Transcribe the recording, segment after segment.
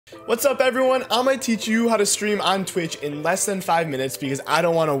What's up everyone? I'm gonna teach you how to stream on Twitch in less than 5 minutes because I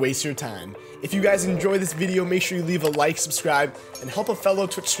don't want to waste your time. If you guys enjoy this video, make sure you leave a like, subscribe, and help a fellow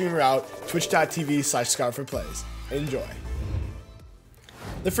Twitch streamer out, twitch.tv/scarforplays. Enjoy.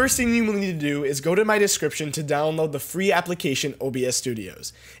 The first thing you will need to do is go to my description to download the free application OBS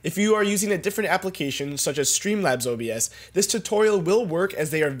Studios. If you are using a different application such as Streamlabs OBS, this tutorial will work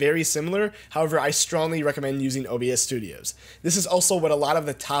as they are very similar. However, I strongly recommend using OBS Studios. This is also what a lot of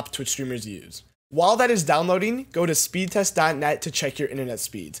the top Twitch streamers use. While that is downloading, go to speedtest.net to check your internet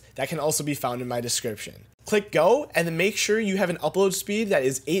speeds. That can also be found in my description. Click go and then make sure you have an upload speed that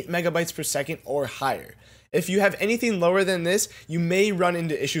is 8 megabytes per second or higher. If you have anything lower than this, you may run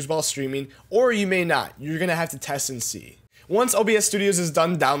into issues while streaming, or you may not. You're gonna have to test and see. Once OBS Studios is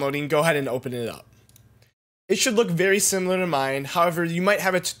done downloading, go ahead and open it up. It should look very similar to mine. However, you might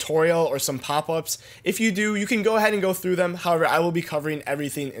have a tutorial or some pop-ups. If you do, you can go ahead and go through them. However, I will be covering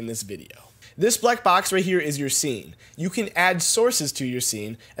everything in this video. This black box right here is your scene. You can add sources to your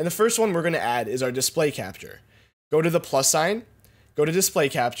scene, and the first one we're gonna add is our display capture. Go to the plus sign, go to display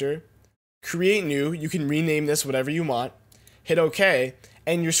capture, create new, you can rename this whatever you want, hit OK,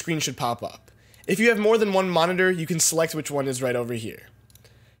 and your screen should pop up. If you have more than one monitor, you can select which one is right over here.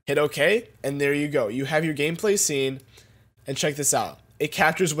 Hit OK, and there you go. You have your gameplay scene, and check this out. It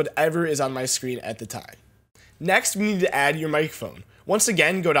captures whatever is on my screen at the time. Next, we need to add your microphone. Once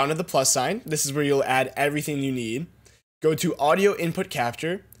again, go down to the plus sign. This is where you'll add everything you need. Go to Audio Input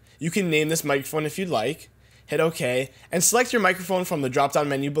Capture. You can name this microphone if you'd like. Hit OK, and select your microphone from the drop-down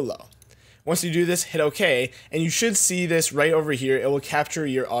menu below. Once you do this, hit OK, and you should see this right over here. It will capture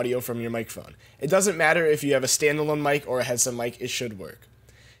your audio from your microphone. It doesn't matter if you have a standalone mic or a headset mic, it should work.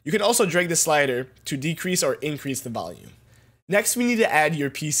 You can also drag the slider to decrease or increase the volume. Next, we need to add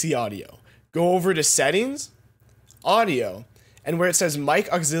your PC audio. Go over to Settings, Audio, and where it says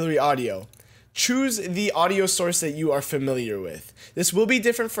Mic Auxiliary Audio, choose the audio source that you are familiar with. This will be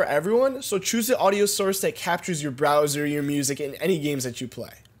different for everyone, so choose the audio source that captures your browser, your music, and any games that you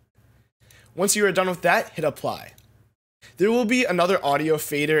play. Once you are done with that, hit apply. There will be another audio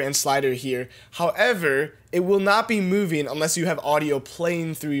fader and slider here. However, it will not be moving unless you have audio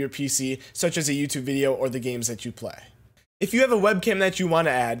playing through your PC, such as a YouTube video or the games that you play. If you have a webcam that you want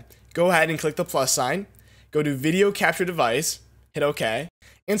to add, go ahead and click the plus sign, go to Video Capture Device, hit OK,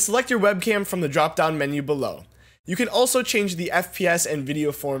 and select your webcam from the drop-down menu below. You can also change the FPS and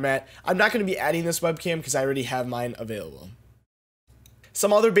video format. I'm not going to be adding this webcam because I already have mine available.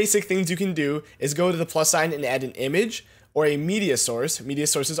 Some other basic things you can do is go to the plus sign and add an image or a media source. Media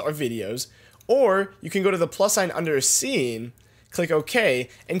sources are videos. Or you can go to the plus sign under a scene, click OK,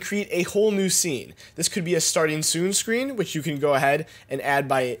 and create a whole new scene. This could be a starting soon screen, which you can go ahead and add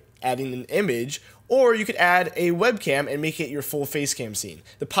by adding an image, or you could add a webcam and make it your full face cam scene.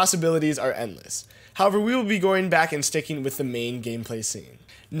 The possibilities are endless. However, we will be going back and sticking with the main gameplay scene.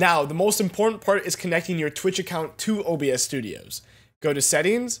 Now, the most important part is connecting your Twitch account to OBS Studios. Go to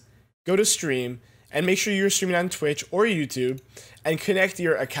Settings, go to Stream, and make sure you're streaming on Twitch or YouTube, and connect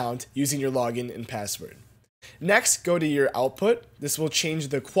your account using your login and password. Next, go to your output. This will change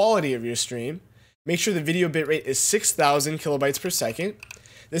the quality of your stream. Make sure the video bitrate is 6,000 kilobytes per second.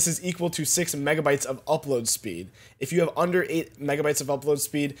 This is equal to 6 megabytes of upload speed. If you have under 8 megabytes of upload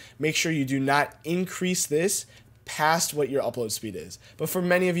speed, make sure you do not increase this past what your upload speed is. But for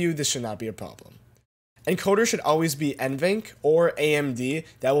many of you, this should not be a problem. Encoder should always be NVENC or AMD.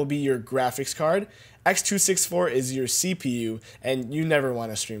 That will be your graphics card. X264 is your CPU, and you never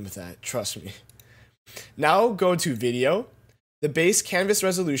want to stream with that, trust me. Now go to video. The base canvas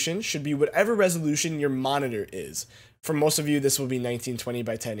resolution should be whatever resolution your monitor is. For most of you, this will be 1920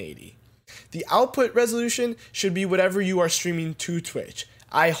 by 1080. The output resolution should be whatever you are streaming to Twitch.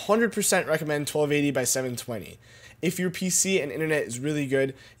 I 100% recommend 1280 by 720. If your PC and internet is really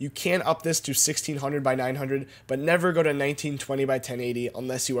good, you can up this to 1600 by 900, but never go to 1920 by 1080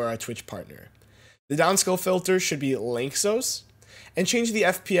 unless you are a Twitch partner. The downscale filter should be Lanczos, and change the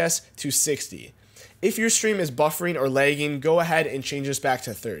FPS to 60. If your stream is buffering or lagging, go ahead and change this back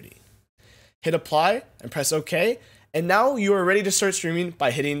to 30. Hit apply and press OK, and now you are ready to start streaming by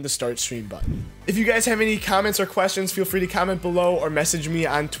hitting the Start Stream button. If you guys have any comments or questions, feel free to comment below or message me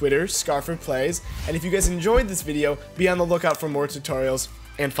on Twitter, ScarforPlays. And if you guys enjoyed this video, be on the lookout for more tutorials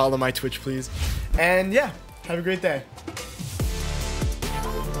and follow my Twitch, please. And yeah, have a great day.